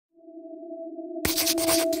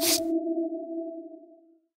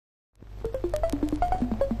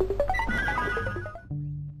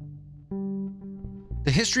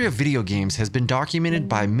The history of video games has been documented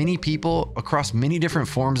by many people across many different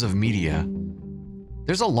forms of media.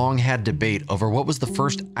 There's a long-had debate over what was the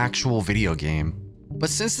first actual video game, but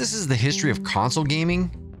since this is the history of console gaming,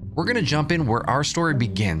 we're gonna jump in where our story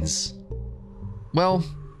begins. Well,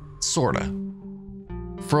 sorta.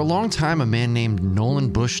 For a long time, a man named Nolan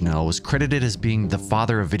Bushnell was credited as being the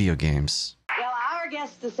father of video games. Our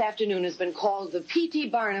guest this afternoon has been called the P.T.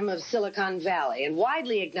 Barnum of Silicon Valley and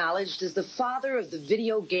widely acknowledged as the father of the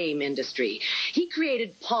video game industry. He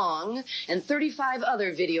created Pong and 35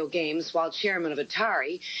 other video games while chairman of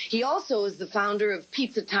Atari. He also is the founder of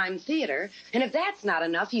Pizza Time Theater. And if that's not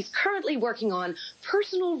enough, he's currently working on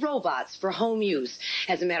personal robots for home use.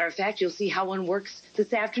 As a matter of fact, you'll see how one works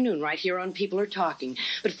this afternoon right here on People Are Talking.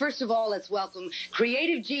 But first of all, let's welcome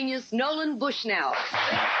creative genius Nolan Bushnell.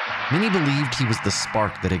 Many believed he was the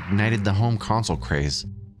spark that ignited the home console craze,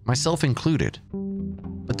 myself included.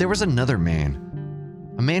 But there was another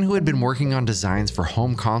man. A man who had been working on designs for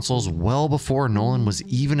home consoles well before Nolan was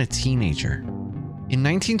even a teenager. In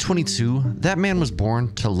 1922, that man was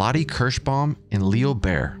born to Lottie Kirschbaum and Leo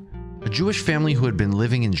Baer, a Jewish family who had been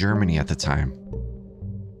living in Germany at the time.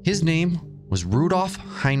 His name was Rudolf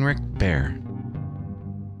Heinrich Baer,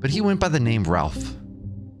 but he went by the name Ralph.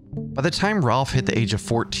 By the time Ralph hit the age of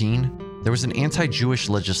 14, there was an anti-Jewish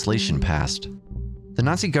legislation passed. The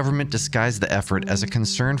Nazi government disguised the effort as a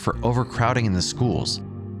concern for overcrowding in the schools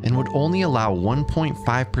and would only allow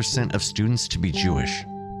 1.5% of students to be Jewish.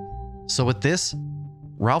 So with this,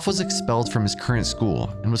 Ralph was expelled from his current school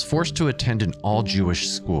and was forced to attend an all-Jewish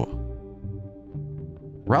school.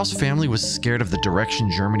 Ralph's family was scared of the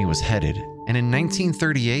direction Germany was headed, and in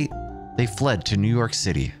 1938, they fled to New York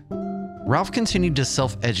City. Ralph continued to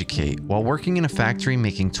self-educate while working in a factory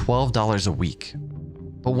making $12 a week.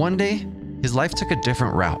 But one day, his life took a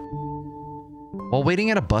different route. While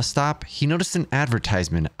waiting at a bus stop, he noticed an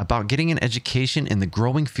advertisement about getting an education in the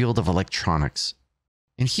growing field of electronics.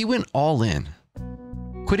 And he went all in.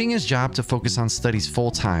 Quitting his job to focus on studies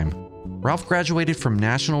full-time, Ralph graduated from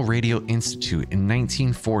National Radio Institute in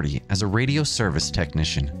 1940 as a radio service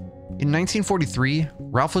technician. In 1943,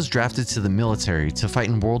 Ralph was drafted to the military to fight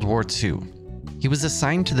in World War II. He was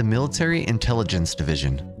assigned to the Military Intelligence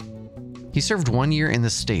Division. He served 1 year in the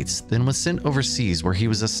States, then was sent overseas where he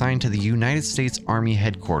was assigned to the United States Army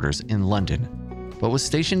headquarters in London, but was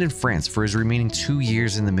stationed in France for his remaining 2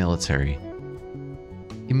 years in the military.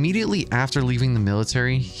 Immediately after leaving the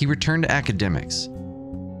military, he returned to academics.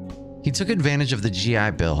 He took advantage of the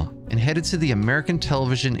GI Bill and headed to the American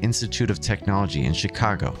Television Institute of Technology in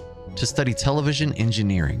Chicago to study television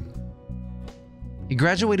engineering. He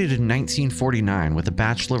graduated in 1949 with a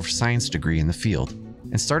Bachelor of Science degree in the field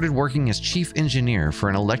and started working as chief engineer for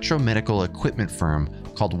an electromedical equipment firm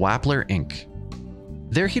called Wappler Inc.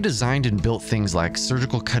 There he designed and built things like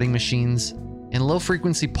surgical cutting machines and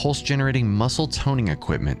low-frequency pulse-generating muscle toning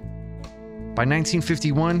equipment. By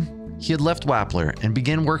 1951, he had left Wappler and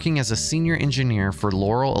began working as a senior engineer for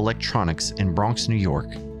Laurel Electronics in Bronx, New York.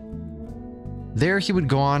 There he would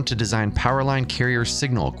go on to design powerline carrier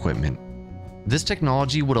signal equipment. This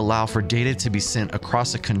technology would allow for data to be sent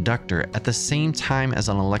across a conductor at the same time as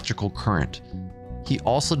an electrical current. He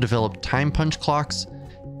also developed time punch clocks,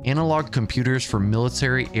 analog computers for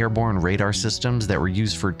military airborne radar systems that were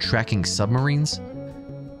used for tracking submarines,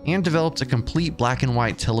 and developed a complete black and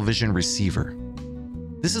white television receiver.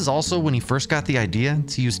 This is also when he first got the idea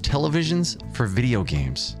to use televisions for video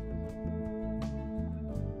games.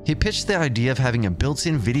 He pitched the idea of having a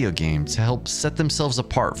built-in video game to help set themselves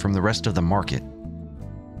apart from the rest of the market.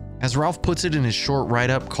 As Ralph puts it in his short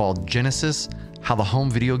write-up called Genesis, How the Home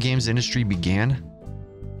Video Games Industry Began,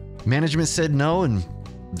 management said no, and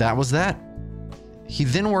that was that. He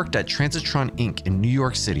then worked at Transitron Inc. in New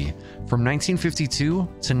York City from 1952 to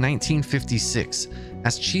 1956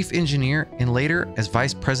 as chief engineer and later as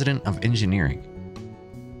vice president of engineering.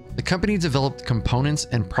 The company developed components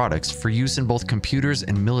and products for use in both computers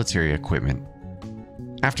and military equipment.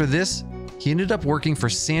 After this, he ended up working for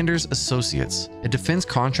Sanders Associates, a defense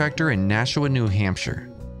contractor in Nashua, New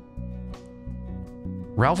Hampshire.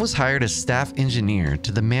 Ralph was hired as staff engineer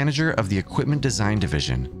to the manager of the equipment design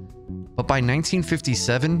division, but by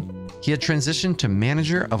 1957, he had transitioned to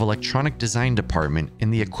manager of electronic design department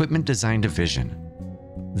in the equipment design division.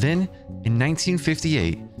 Then, in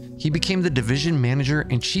 1958, he became the division manager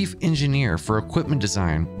and chief engineer for equipment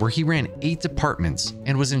design, where he ran 8 departments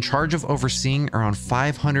and was in charge of overseeing around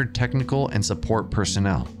 500 technical and support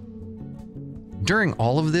personnel. During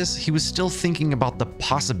all of this, he was still thinking about the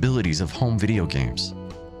possibilities of home video games.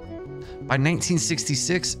 By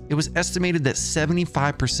 1966, it was estimated that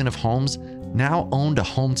 75% of homes now owned a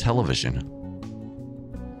home television.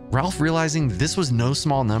 Ralph, realizing this was no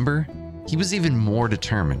small number, he was even more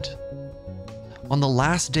determined. On the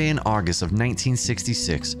last day in August of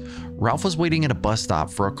 1966, Ralph was waiting at a bus stop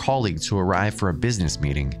for a colleague to arrive for a business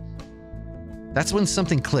meeting. That's when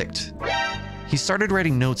something clicked. He started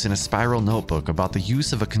writing notes in a spiral notebook about the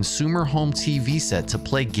use of a consumer home TV set to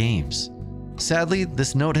play games. Sadly,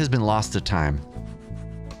 this note has been lost to time.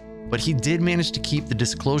 But he did manage to keep the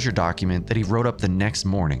disclosure document that he wrote up the next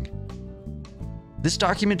morning. This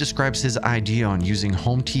document describes his idea on using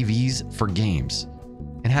home TVs for games,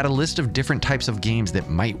 and had a list of different types of games that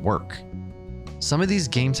might work. Some of these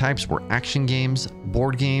game types were action games,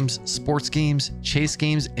 board games, sports games, chase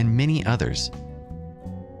games, and many others.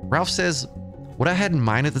 Ralph says, "What I had in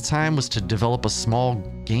mind at the time was to develop a small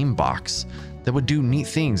game box that would do neat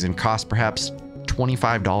things and cost perhaps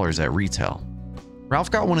 $25 at retail."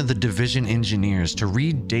 Ralph got one of the division engineers to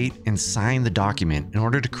read, date, and sign the document in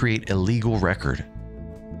order to create a legal record.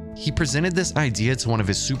 He presented this idea to one of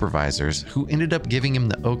his supervisors, who ended up giving him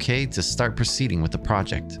the okay to start proceeding with the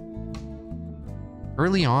project.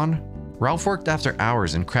 Early on, Ralph worked after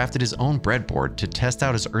hours and crafted his own breadboard to test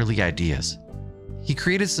out his early ideas. He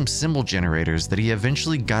created some symbol generators that he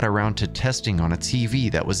eventually got around to testing on a TV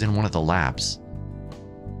that was in one of the labs.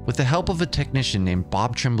 With the help of a technician named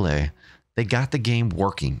Bob Tremblay, they got the game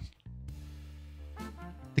working.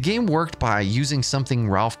 The game worked by using something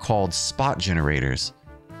Ralph called spot generators.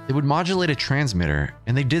 They would modulate a transmitter,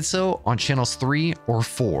 and they did so on channels 3 or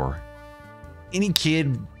 4. Any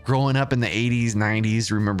kid growing up in the 80s,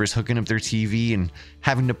 90s remembers hooking up their TV and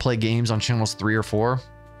having to play games on channels 3 or 4.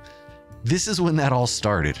 This is when that all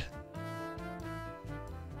started.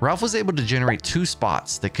 Ralph was able to generate 2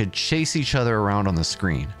 spots that could chase each other around on the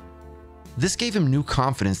screen. This gave him new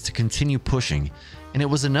confidence to continue pushing, and it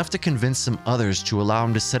was enough to convince some others to allow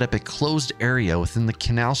him to set up a closed area within the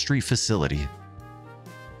Canal Street facility.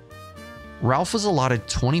 Ralph was allotted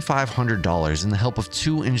 $2,500 in the help of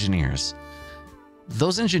 2 engineers.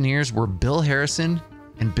 Those engineers were Bill Harrison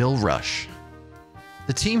and Bill Rush.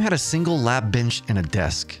 The team had a single lab bench and a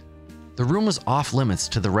desk. The room was off limits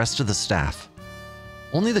to the rest of the staff.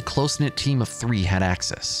 Only the close-knit team of 3 had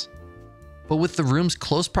access. But with the room's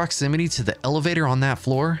close proximity to the elevator on that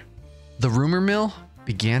floor, the rumor mill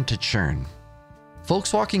began to churn.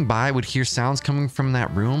 Folks walking by would hear sounds coming from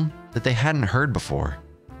that room that they hadn't heard before,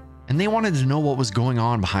 and they wanted to know what was going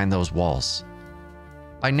on behind those walls.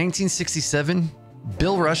 By 1967,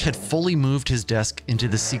 Bill Rush had fully moved his desk into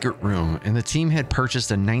the secret room, and the team had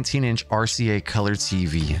purchased a 19-inch RCA color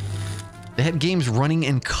TV. They had games running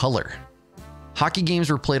in color. Hockey games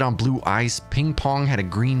were played on blue ice, ping pong had a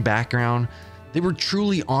green background. They were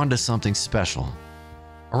truly onto something special.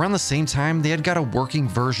 Around the same time, they had got a working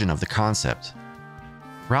version of the concept.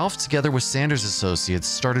 Ralph, together with Sanders Associates,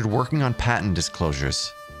 started working on patent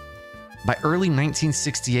disclosures. By early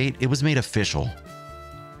 1968, it was made official.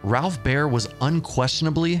 Ralph Baer was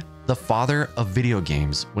unquestionably the father of video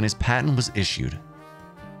games when his patent was issued.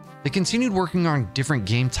 They continued working on different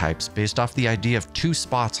game types based off the idea of 2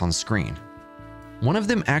 spots on screen. One of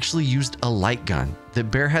them actually used a light gun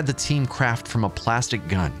that Baer had the team craft from a plastic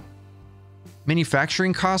gun.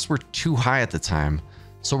 Manufacturing costs were too high at the time,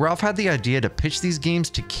 so Ralph had the idea to pitch these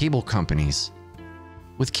games to cable companies.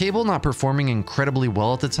 With cable not performing incredibly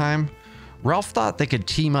well at the time, Ralph thought they could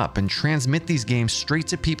team up and transmit these games straight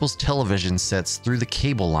to people's television sets through the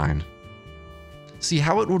cable line. See,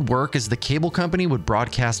 how it would work is the cable company would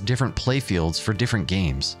broadcast different playfields for different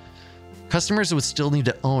games. Customers would still need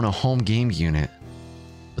to own a home game unit,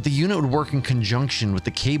 but the unit would work in conjunction with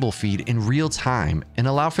the cable feed in real time and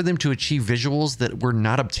allow for them to achieve visuals that were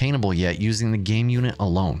not obtainable yet using the game unit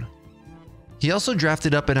alone. He also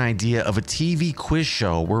drafted up an idea of a TV quiz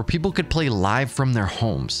show where people could play live from their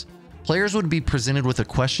homes. Players would be presented with a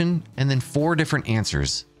question and then 4 different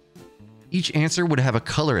answers. Each answer would have a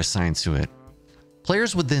color assigned to it.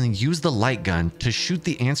 Players would then use the light gun to shoot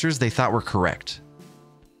the answers they thought were correct.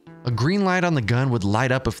 A green light on the gun would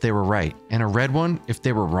light up if they were right, and a red one if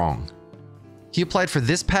they were wrong. He applied for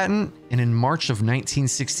this patent, and in March of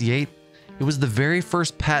 1968, it was the very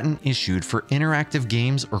first patent issued for interactive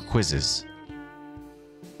games or quizzes.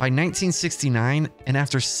 By 1969, and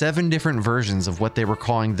after 7 different versions of what they were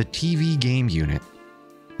calling the TV game unit,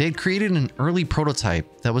 they had created an early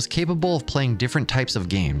prototype that was capable of playing different types of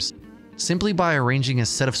games, simply by arranging a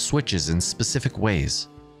set of switches in specific ways.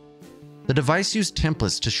 The device used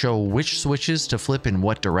templates to show which switches to flip in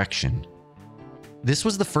what direction. This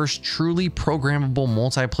was the first truly programmable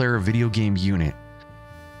multiplayer video game unit,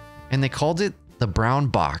 and they called it the Brown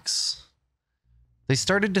Box. They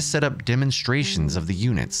started to set up demonstrations of the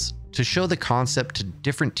units to show the concept to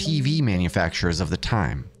different TV manufacturers of the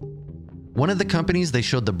time. One of the companies they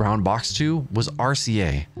showed the Brown Box to was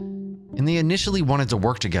RCA, and they initially wanted to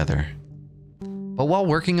work together. But while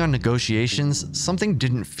working on negotiations, something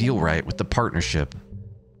didn't feel right with the partnership.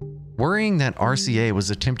 Worrying that RCA was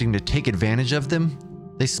attempting to take advantage of them,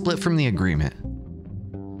 they split from the agreement.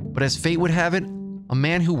 But as fate would have it, a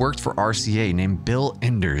man who worked for RCA named Bill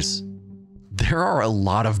Enders. There are a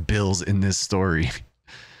lot of Bills in this story.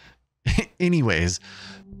 Anyways,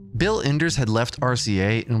 Bill Enders had left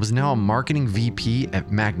RCA and was now a marketing VP at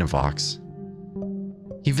Magnavox.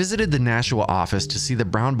 He visited the Nashua office to see the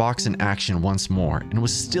Brown Box in action once more and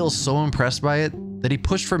was still so impressed by it that he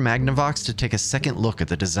pushed for Magnavox to take a second look at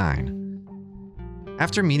the design.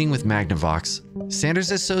 After meeting with Magnavox,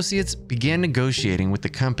 Sanders Associates began negotiating with the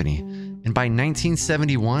company, and by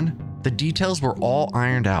 1971, the details were all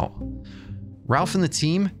ironed out. Ralph and the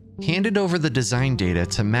team handed over the design data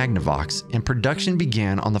to Magnavox, and production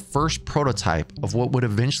began on the first prototype of what would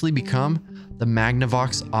eventually become the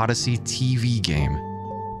Magnavox Odyssey TV game.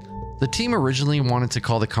 The team originally wanted to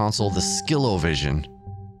call the console the Skillovision.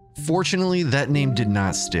 Fortunately, that name did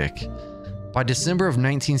not stick. By December of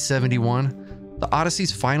 1971, the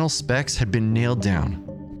Odyssey's final specs had been nailed down.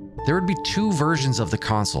 There would be two versions of the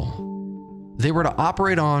console. They were to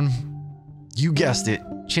operate on, you guessed it,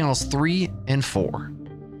 channels 3 and 4.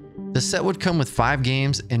 The set would come with 5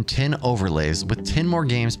 games and 10 overlays, with 10 more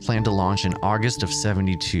games planned to launch in August of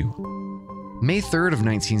 '72. May 3rd of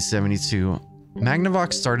 1972,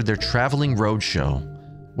 Magnavox started their traveling roadshow,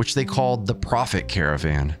 which they called the Profit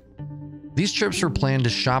Caravan. These trips were planned to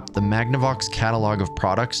shop the Magnavox catalog of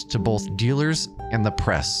products to both dealers and the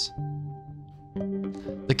press.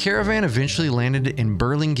 The caravan eventually landed in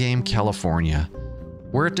Burlingame, California,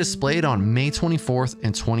 where it displayed on May 24th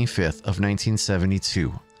and 25th of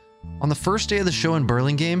 1972. On the first day of the show in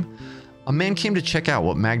Burlingame, a man came to check out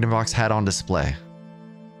what Magnavox had on display.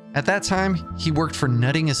 At that time, he worked for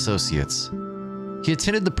Nutting Associates. He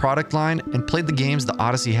attended the product line and played the games the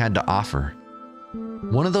Odyssey had to offer.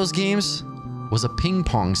 One of those games was a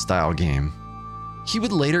ping-pong style game. He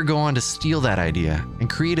would later go on to steal that idea and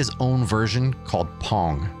create his own version called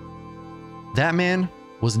Pong. That man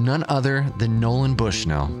was none other than Nolan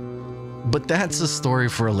Bushnell. But that's a story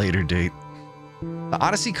for a later date. The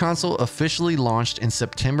Odyssey console officially launched in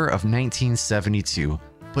September of 1972,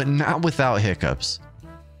 but not without hiccups.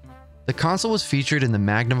 The console was featured in the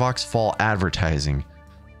Magnavox fall advertising,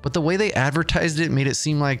 but the way they advertised it made it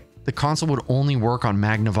seem like the console would only work on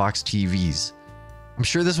Magnavox TVs. I'm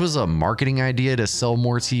sure this was a marketing idea to sell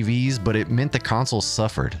more TVs, but it meant the console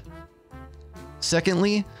suffered.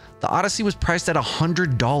 Secondly, the Odyssey was priced at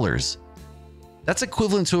 $100. That's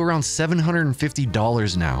equivalent to around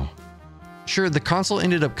 $750 now. Sure, the console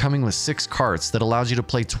ended up coming with 6 carts that allows you to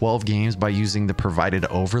play 12 games by using the provided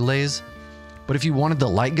overlays, but if you wanted the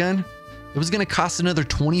light gun, it was going to cost another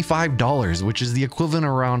 $25, which is the equivalent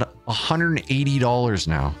of around $180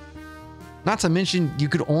 now. Not to mention, you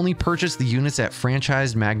could only purchase the units at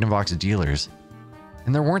franchised Magnavox dealers,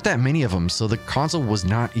 and there weren't that many of them, so the console was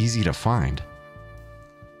not easy to find.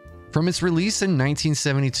 From its release in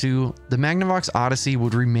 1972, the Magnavox Odyssey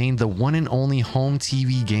would remain the one and only home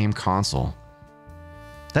TV game console.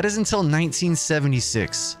 That is until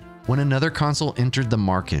 1976, when another console entered the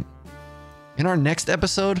market. In our next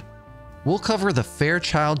episode, we'll cover the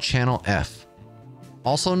Fairchild Channel F,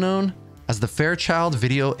 also known as the Fairchild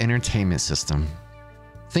Video Entertainment System.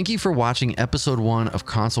 Thank you for watching episode 1 of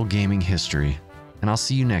Console Gaming History, and I'll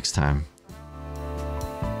see you next time.